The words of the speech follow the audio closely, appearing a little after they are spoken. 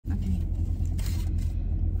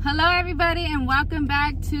Hello everybody and welcome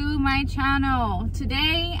back to my channel.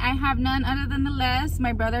 Today I have none other than the less,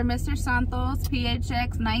 my brother Mr. Santos,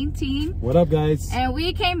 PHX 19. What up guys? And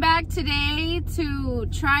we came back today to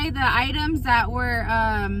try the items that were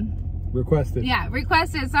requested. Yeah,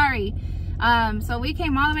 requested, sorry. So we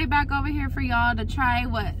came all the way back over here for y'all to try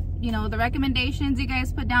what, you know, the recommendations you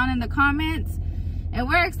guys put down in the comments. And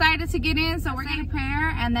we're excited to get in, so we're gonna prepare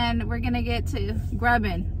and then we're gonna get to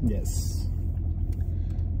grubbing. Yes.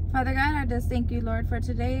 Father God, I just thank you, Lord, for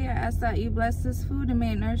today. I ask that you bless this food and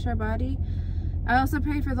may it nourish our body. I also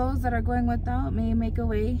pray for those that are going without. May you make a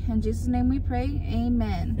way. In Jesus' name we pray.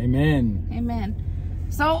 Amen. Amen. Amen.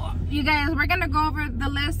 So, you guys, we're going to go over the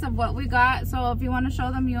list of what we got. So, if you want to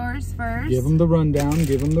show them yours first. Give them the rundown.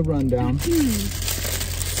 Give them the rundown.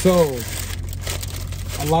 So,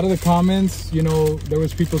 a lot of the comments, you know, there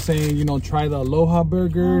was people saying, you know, try the Aloha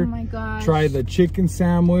burger. Oh my gosh. Try the chicken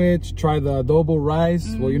sandwich. Try the adobo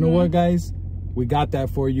rice. Well, you know what, guys? We got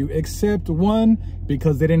that for you, except one,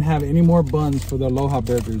 because they didn't have any more buns for the Aloha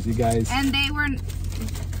burgers, you guys. And they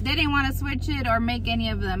didn't want to switch it or make any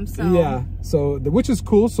of them, so. Yeah, so, which is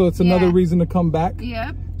cool. So it's another reason to come back.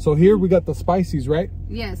 Yep. So here we got the spicies, right?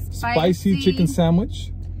 Yes. Spicy chicken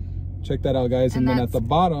sandwich. Check that out, guys. And then at the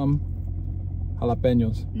bottom,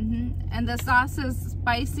 jalapenos. And the sauce is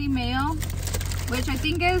spicy mayo, which I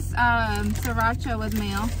think is sriracha with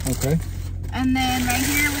mayo. Okay. And then right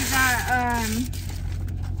here we got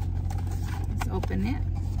let's open it,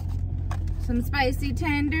 some spicy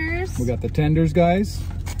tenders. We got the tenders, guys.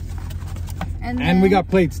 And we got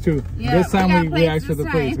plates too. Yeah, this time we asked for the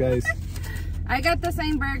plates, guys. I got the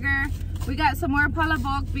same burger. We got some more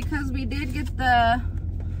palabok because we did get the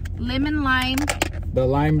lemon lime. The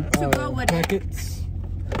lime it. packets.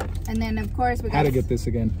 And then of course we got to get this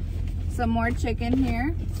again. Some more chicken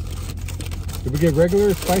here. Did we get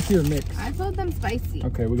regular, spicy, or mixed? I told them spicy.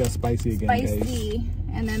 Okay, we got spicy again, spicy. Guys.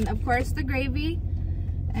 And then of course the gravy.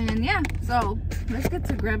 And yeah, so let's get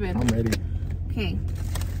to grubbing. I'm ready. Okay.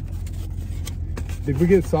 Did we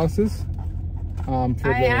get sauces?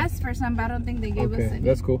 I asked for some, but I don't think they gave us any.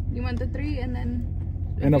 That's cool. You want the 3 and then...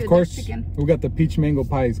 And of course, we got the peach mango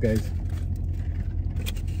pies, guys.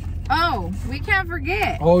 Oh, we can't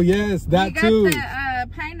forget. Oh yes, that too. We got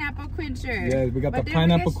the pineapple quencher. Yeah, we got the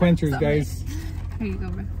pineapple quenchers, guys. Here you go,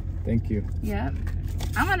 bro. Thank you. Yep.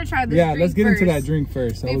 I'm gonna try this. Yeah, let's get into that drink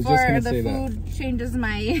first. I was just gonna say that. Before the food changes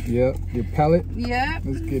my. Yep, your palate. Yep.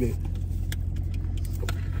 Let's get it.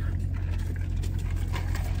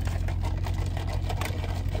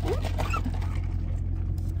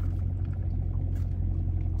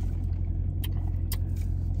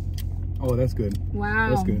 Oh, that's good.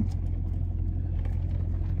 Wow. That's good.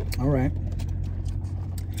 All right.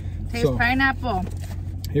 Taste pineapple.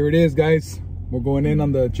 Here it is, guys. We're going in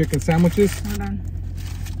on the chicken sandwiches. Hold on.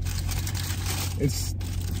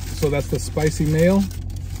 So that's the spicy mayo.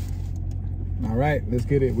 All right, let's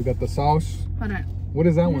get it. We got the sauce. Hold on. What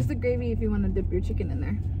is that one? Here's the gravy if you want to dip your chicken in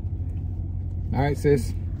there. All right,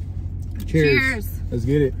 sis. Cheers. Cheers. Let's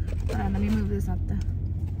get it. Hold on, let me move this up there.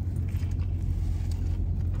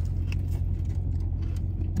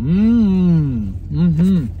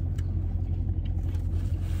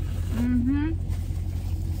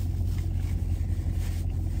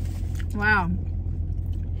 Wow.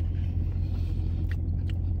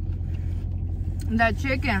 That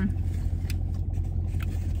chicken.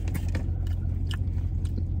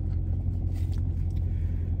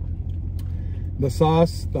 The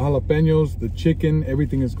sauce, the jalapenos, the chicken,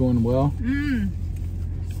 everything is going well.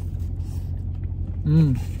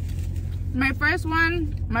 My first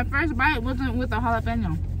bite wasn't with the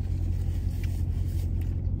jalapeno.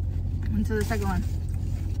 Until the second one.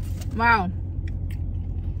 Wow.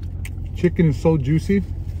 Chicken is so juicy,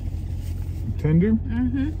 tender.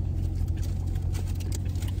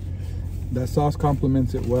 That sauce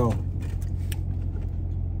complements it well.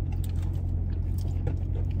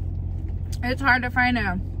 It's hard to find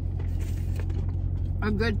a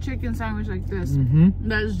good chicken sandwich like this.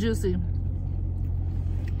 That's juicy.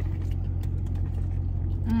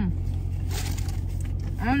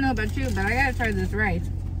 I don't know about you, but I gotta try this rice.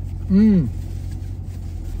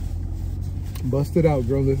 Bust it out,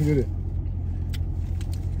 girl. Let's get it.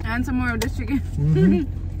 And some more of this chicken.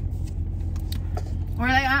 We're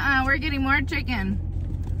like, we're getting more chicken.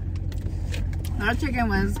 That chicken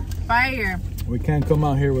was fire. We can't come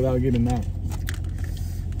out here without getting that.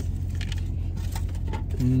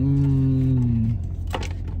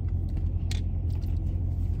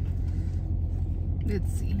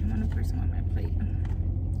 Let's see. I'm gonna put some on my plate.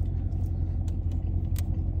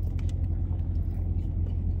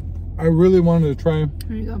 I really wanted to try.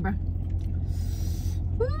 Here you go, bro.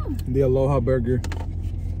 the Aloha burger.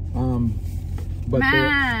 But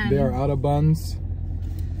they are out of buns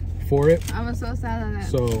for it. I was so sad of that.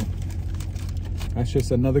 So that's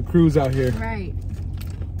just another cruise out here. Right.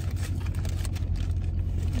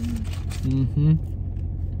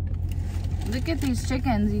 Look at these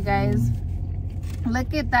chickens, you guys.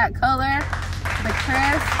 Look at that color, the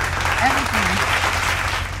crisp, everything.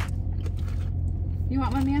 You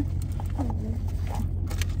want one, Mia?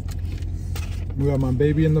 We got my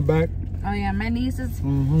baby in the back. Oh yeah, my niece is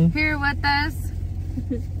here with us.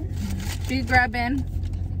 She's grabbing.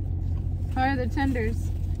 How are the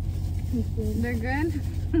tenders? They're good?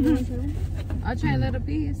 I'll try a little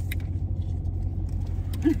piece.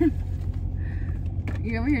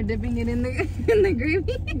 You over here dipping it in the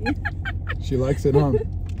gravy? She likes it, huh?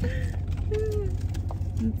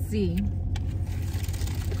 Let's see.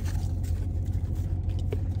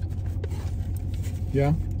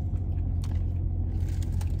 Yeah?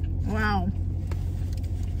 Wow.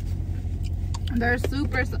 They're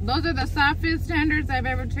super, those are the softest tenders I've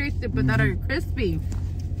ever tasted, but that are crispy.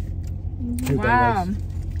 Wow.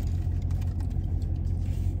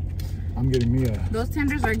 I'm getting me a... Those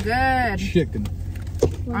tenders are good. Chicken.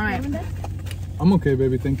 All right. I'm okay,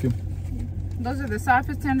 baby. Thank you. Those are the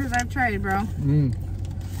softest tenders I've tried, bro.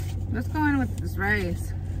 Let's go in with this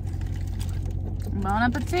rice. Bon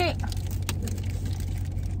appetit.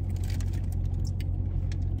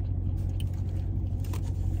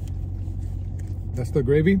 That's the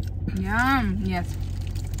gravy? Yum. Yes.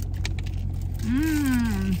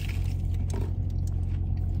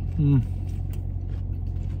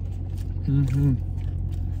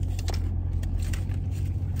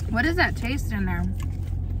 What is that taste in there?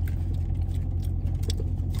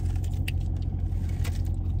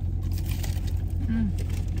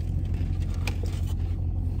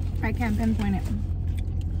 I can't pinpoint it.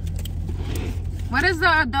 What is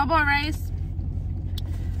the double rice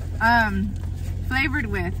flavored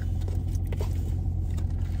with?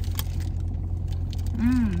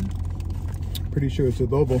 Pretty sure it's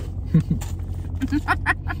adobo.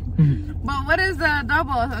 But what is the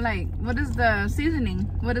adobo like? What is the seasoning?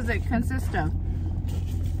 What does it consist of?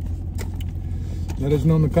 Let us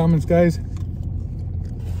know in the comments, guys.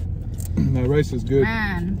 That rice is good.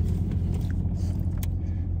 Man.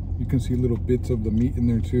 You can see little bits of the meat in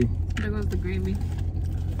there too. There goes the gravy.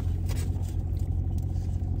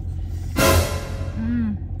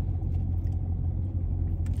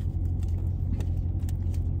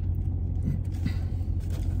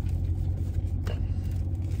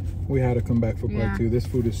 We had to come back for part 2. This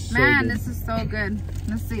food is so good. Man, this is so good.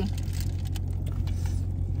 Let's see.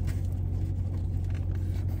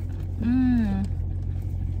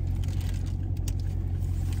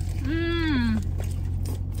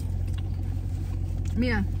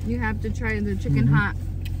 Mia, you have to try the chicken hot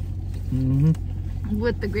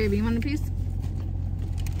with the gravy. You want a piece?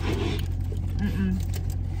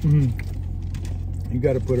 You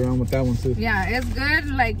got to put it on with that one, sis. Yeah, it's good.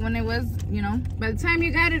 Like when it was, you know, by the time you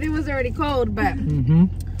got it, it was already cold, but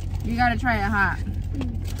you got to try it hot.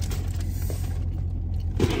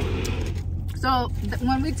 So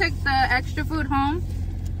when we took the extra food home,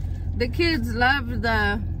 the kids loved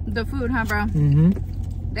the food, huh, bro?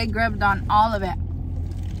 They grabbed on all of it.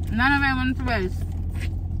 None of it went to waste.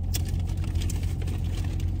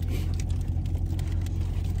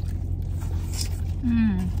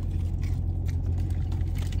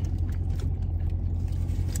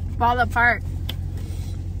 Fall apart.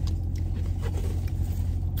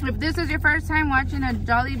 If this is your first time watching a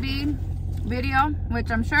Jollibee video,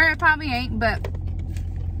 which I'm sure it probably ain't, but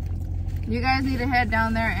you guys need to head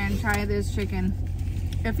down there and try this chicken.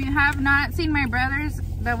 If you have not seen my brother's,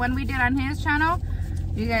 the one we did on his channel,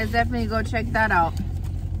 you guys definitely go check that out.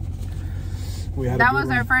 That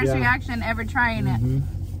was our first reaction ever trying it.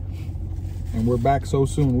 And we're back so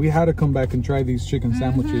soon. We had to come back and try these chicken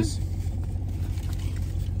sandwiches.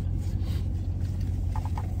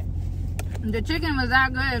 The chicken was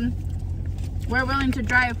that good. We're willing to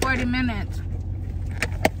drive 40 minutes,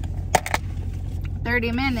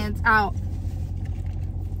 30 minutes out.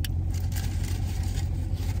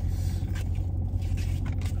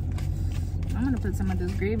 I'm gonna put some of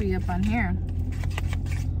this gravy up on here.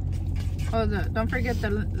 Oh, don't forget the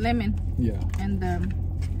lemon. Yeah. And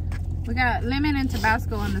we got lemon and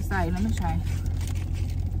Tabasco on the side. Let me try.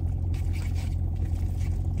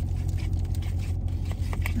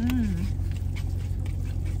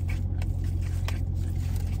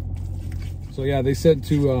 So yeah, they said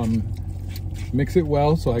to mix it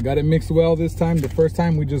well, so I got it mixed well this time. The first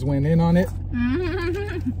time we just went in on it.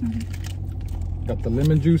 Got the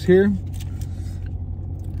lemon juice here.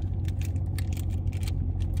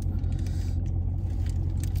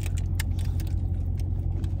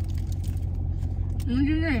 What do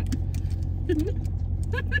you think?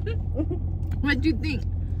 What do you think?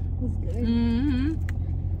 It's good.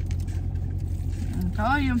 I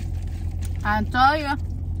told you. I told you.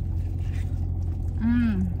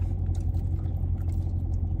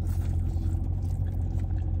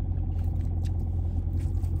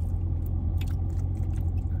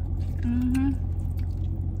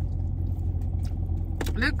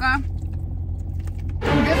 Look, guess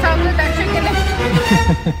how good that chicken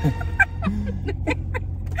is.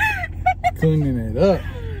 Cleaning it up.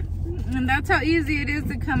 And that's how easy it is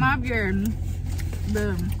to come off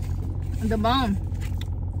the bone.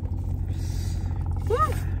 Woo.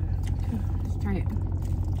 Let's try it.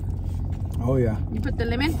 Oh yeah. You put the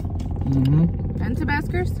lemon and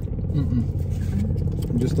Tabascos?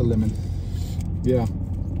 Just a lemon. Yeah.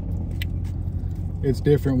 It's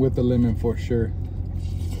different with the lemon for sure.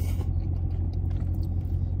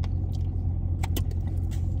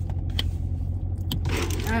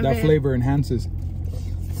 That flavor enhances.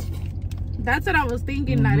 That's what I was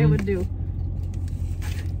thinking that it would do.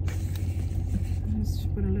 Let's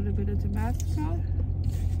put a little bit of Tabasco.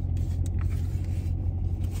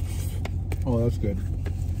 Oh, that's good.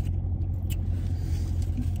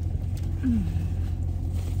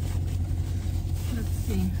 Let's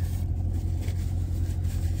see.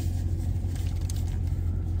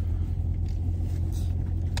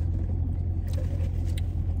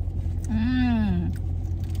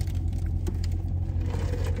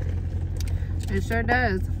 It sure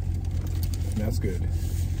does. That's good.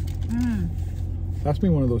 Pass me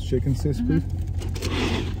one of those chicken, sis, please.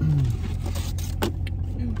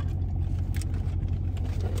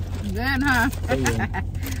 Good, huh? Oh, yeah.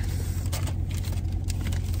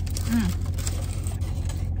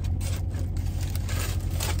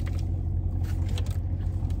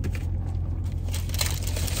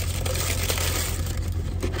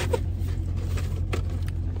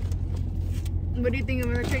 What do you think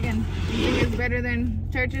of the chicken? Do you think it's better than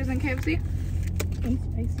Church's and KFC? It's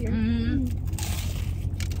spicier.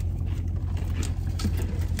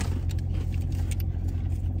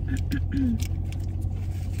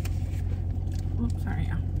 Oops, sorry.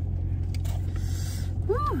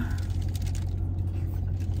 Whew.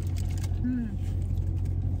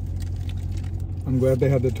 I'm glad they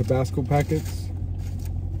had the Tabasco packets.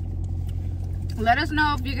 Let us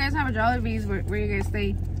know if you guys have a Jollibee's where you guys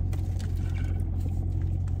stay.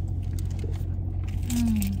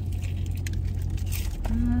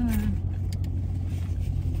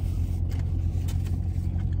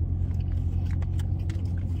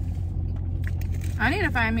 I need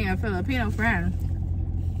to find me a Filipino friend.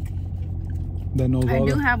 That knows all I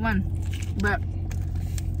do that. have one, but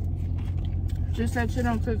she said she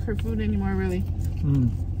don't cook her food anymore, really,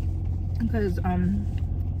 because it's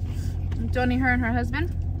only her and her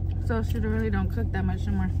husband, so she really don't cook that much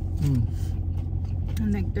anymore.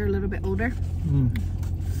 And like they're a little bit older,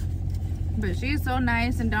 but she's so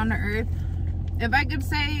nice and down to earth. If I could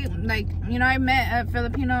say, like, you know, I met a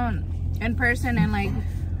Filipino in person and like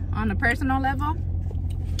on a personal level,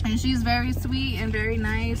 and she's very sweet and very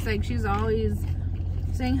nice. Like, she's always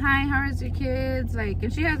saying hi, how is your kids, like,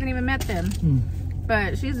 and she hasn't even met them,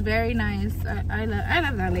 but she's very nice. I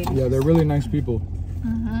love that lady. Yeah, they're really nice people.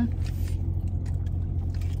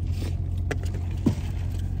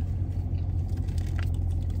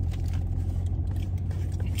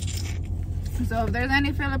 So if there's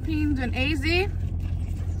any Philippines in AZ,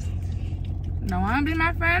 don't want to be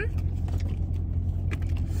my friend,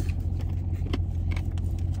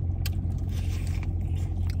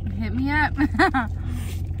 hit me up.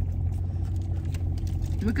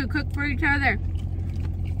 We could cook for each other.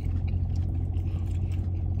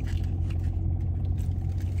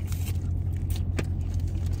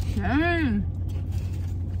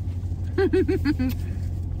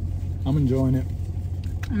 I'm enjoying it.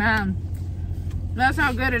 Man, that's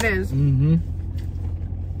how good it is. Did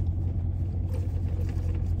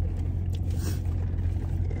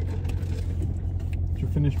you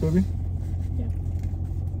finish, baby? Yeah.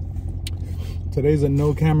 Today's a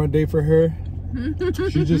no camera day for her.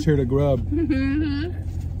 She's just here to grub.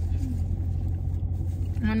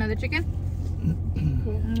 Another chicken?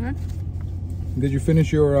 Did you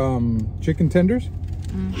finish your chicken tenders?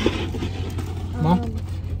 Ma?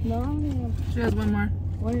 No, I only have She has one more.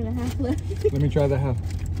 1.5 left. Let me try the half.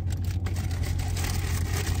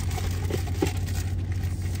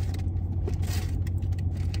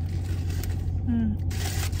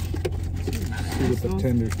 See what the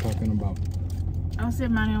tender's talking about. I'll see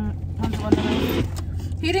if Manuel wants one of those.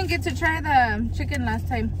 He didn't get to try the chicken last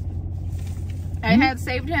time. I had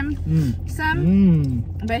saved him some,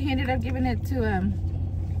 but he ended up giving it to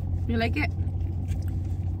you like it?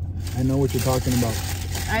 I know what you're talking about.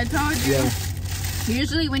 I told you. Yeah.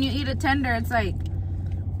 Usually when you eat a tender, it's like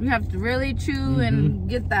you have to really chew and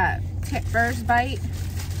get that first bite.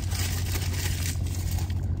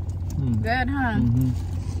 Good, huh?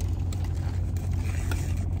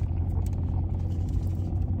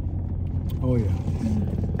 Oh yeah.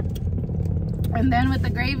 And then with the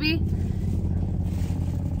gravy,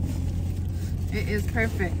 it is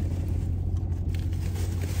perfect.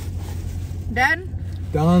 Done?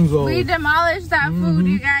 Donzo. We demolished that food,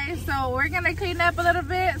 you guys. So we're gonna clean up a little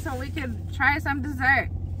bit so we can try some dessert.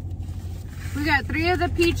 We got 3 of the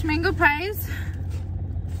peach mango pies.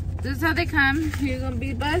 This is how they come. Here you gonna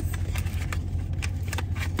be, Buzz.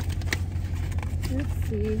 Let's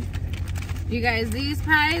see. You guys, these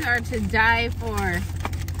pies are to die for.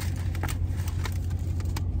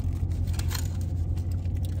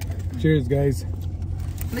 Cheers, guys.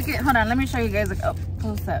 Look at, hold on, let me show you guys. Like, oh,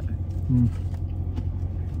 close up.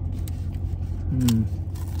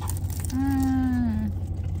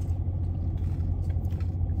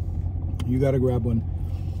 You gotta grab one.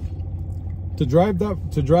 To drive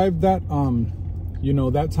that, you know,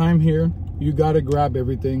 that time here, you gotta grab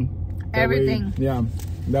everything. That Everything. Way, yeah.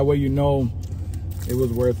 That way you know it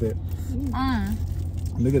was worth it.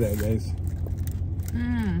 Look at that, guys.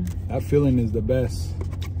 That feeling is the best.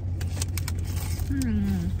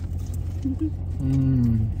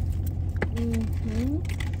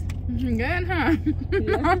 Good, huh?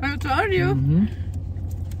 Yeah. I told you.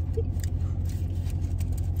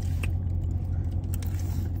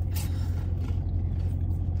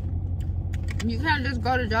 You can't just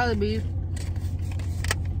go to Jollibee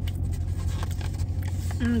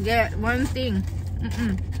and get one thing.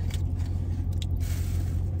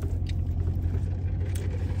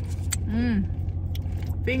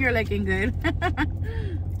 Finger licking good.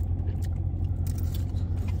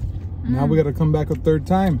 Now we gotta come back a 3rd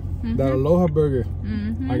time. That Aloha burger.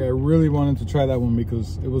 Like I really wanted to try that one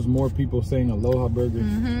because it was more people saying Aloha burger.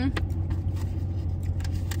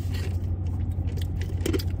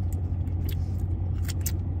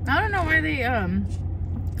 I don't know why they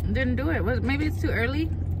didn't do it. Maybe it's too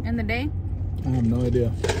early in the day. I have no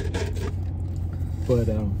idea. But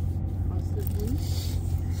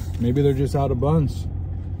maybe they're just out of buns.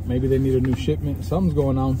 Maybe they need a new shipment. Something's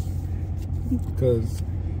going on. Because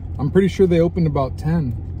I'm pretty sure they opened about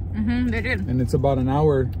 10. They did. And it's about an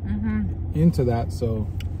hour into that, so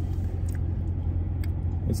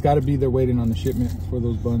it's got to be they're waiting on the shipment for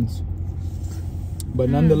those buns. But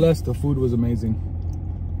nonetheless, the food was amazing.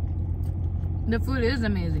 The food is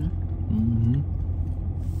amazing.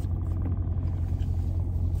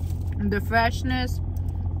 The freshness,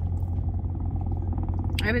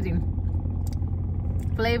 everything,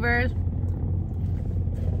 flavors.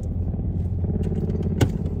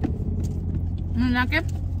 Not good.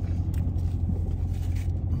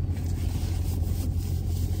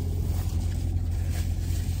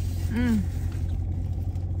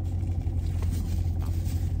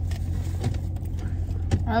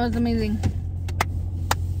 That was amazing.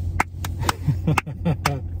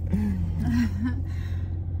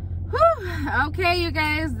 Okay, you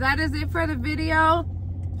guys, that is it for the video.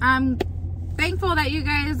 I'm thankful that you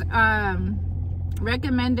guys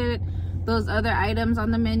recommended those other items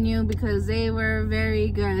on the menu because they were very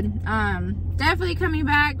good. Definitely coming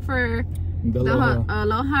back for the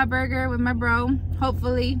Aloha burger with my bro,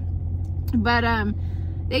 hopefully. But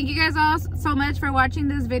thank you guys all so much for watching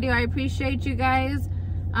this video. I appreciate you guys.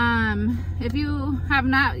 If you have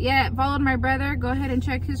not yet followed my brother, go ahead and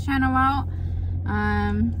check his channel out.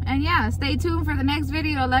 And yeah, stay tuned for the next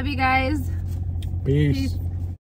video. Love you guys. Peace.